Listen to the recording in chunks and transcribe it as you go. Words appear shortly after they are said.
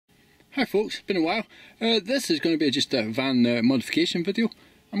Hi folks, been a while. This is going to be just a van modification video.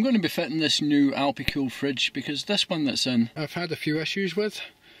 I'm going to be fitting this new Alpicool fridge because this one that's in I've had a few issues with.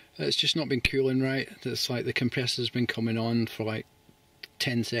 It's just not been cooling right. It's like the compressor's been coming on for like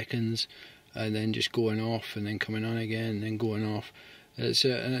 10 seconds and then just going off and then coming on again and then going off. And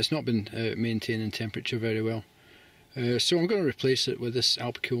it's not been maintaining temperature very well. So I'm going to replace it with this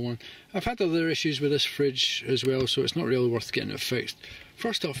Alpicool one. I've had other issues with this fridge as well, so it's not really worth getting it fixed.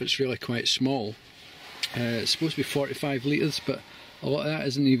 First off, it's really quite small. It's supposed to be 45 litres, but a lot of that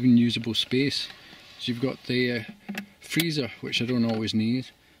isn't even usable space. So you've got the freezer, which I don't always need.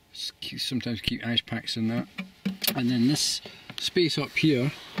 Sometimes keep ice packs in that. And then this space up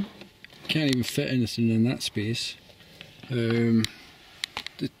here, can't even fit anything in that space. The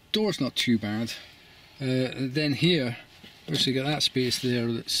door's not too bad. Then here, obviously got that space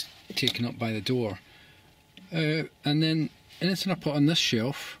there that's taken up by the door. And then anything I put on this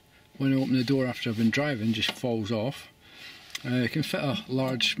shelf, when I open the door after I've been driving, just falls off. I can fit a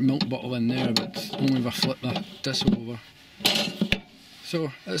large milk bottle in there, but only if I flip this over.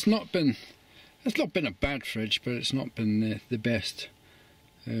 So it's not been a bad fridge, but it's not been the best.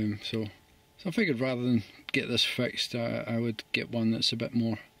 So I figured rather than get this fixed, I would get one that's a bit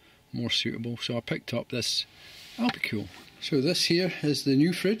more suitable. So I picked up this Alpicool. So this here is the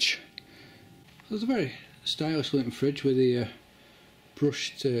new fridge. So it's a very stylish looking fridge with a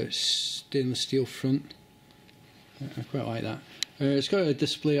brushed stainless steel front. I quite like that. It's got a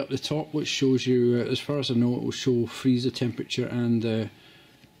display up the top which shows you, as far as I know, it will show freezer temperature and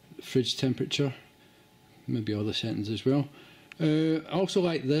fridge temperature, maybe other settings as well. I also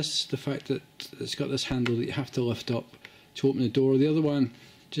like this, the fact that it's got this handle that you have to lift up to open the door. The other one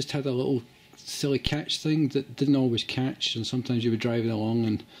just had a little silly catch thing that didn't always catch, and sometimes you were driving along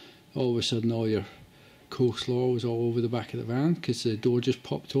and all of a sudden all your coleslaw was all over the back of the van because the door just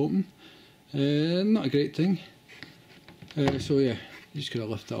popped open. Not a great thing. So yeah, you just gotta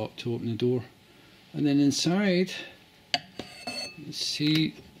lift that up to open the door. And then inside, let's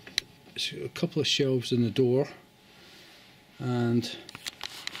see, it's got a couple of shelves in the door, and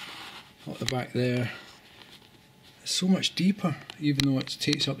up the back there, it's so much deeper, even though it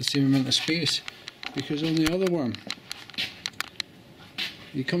takes up the same amount of space, because on the other one,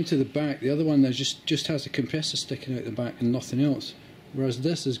 you come to the back, the other one there just has the compressor sticking out the back and nothing else, whereas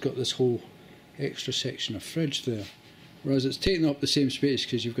this has got this whole extra section of fridge there, whereas it's taking up the same space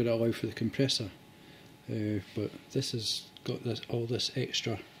because you've got to allow for the compressor, but this has got all this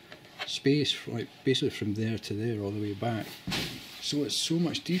extra space, like basically from there to there all the way back, so it's so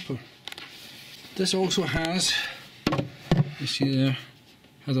much deeper. This also has, you see there,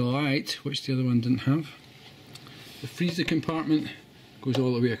 has a light which the other one didn't have. The freezer compartment goes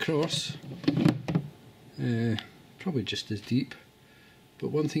all the way across, probably just as deep, but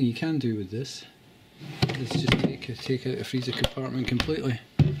one thing you can do with this is just take out the freezer compartment completely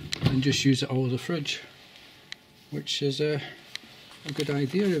and just use it all as a fridge, which is a good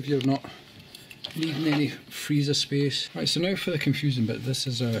idea if you're not needing any freezer space. Right, so now for the confusing bit. This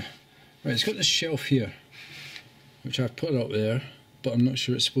is right, it's got this shelf here which I've put up there, but I'm not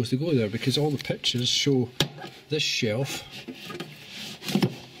sure it's supposed to go there because all the pictures show this shelf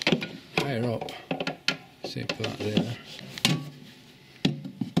higher up. Say put that there.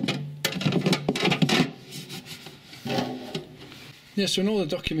 Yeah, so in all the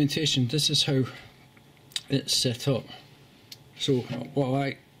documentation, this is how it's set up. So what I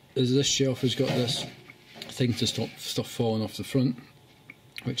like is this shelf has got this thing to stop stuff falling off the front,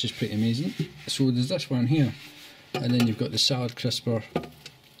 which is pretty amazing. So there's this one here, and then you've got the salad crisper,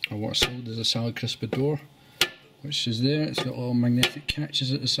 or what's sold as a salad crisper door, which is there. It's got little magnetic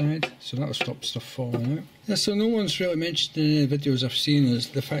catches at the side, so that'll stop stuff falling out. Yeah, so no one's really mentioned in any videos I've seen is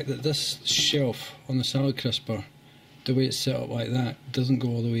the fact that this shelf on the salad crisper, the way it's set up like that, doesn't go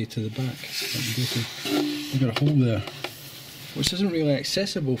all the way to the back. You've got a hole there, which isn't really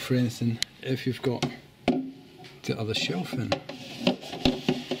accessible for anything if you've got the other shelf in,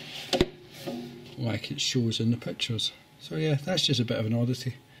 like it shows in the pictures. So yeah, that's just a bit of an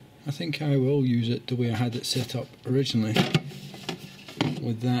oddity. I think I will use it the way I had it set up originally,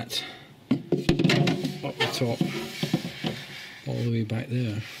 with that up the top all the way back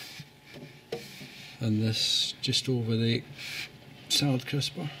there, and this just over the salad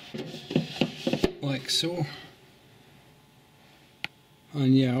crisper, like so.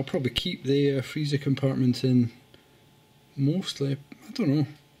 And yeah, I'll probably keep the freezer compartment in mostly. I don't know,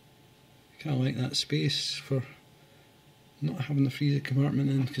 I kind of like that space for not having the freezer compartment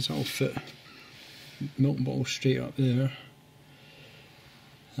in, because that'll fit milk bottle straight up there,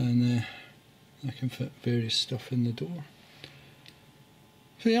 and I can fit various stuff in the door.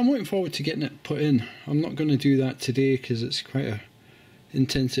 So yeah, I'm looking forward to getting it put in. I'm not going to do that today because it's quite a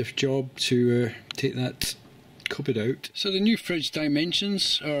intensive job to take that cupboard out. So the new fridge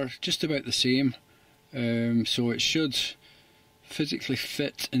dimensions are just about the same, so it should physically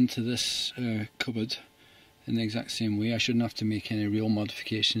fit into this cupboard in the exact same way. I shouldn't have to make any real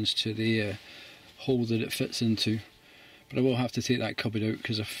modifications to the hole that it fits into, but I will have to take that cupboard out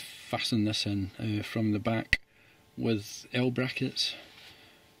because I've fastened this in from the back with L brackets.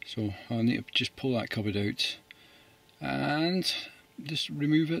 So I'll need to just pull that cupboard out and just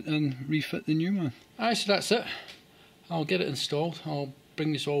remove it and refit the new one. Alright, so that's it. I'll get it installed. I'll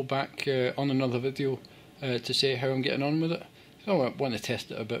bring this all back on another video to say how I'm getting on with it. So I want to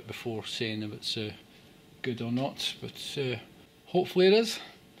test it a bit before saying if it's good or not, but hopefully it is.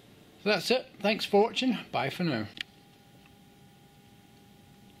 So that's it. Thanks for watching. Bye for now.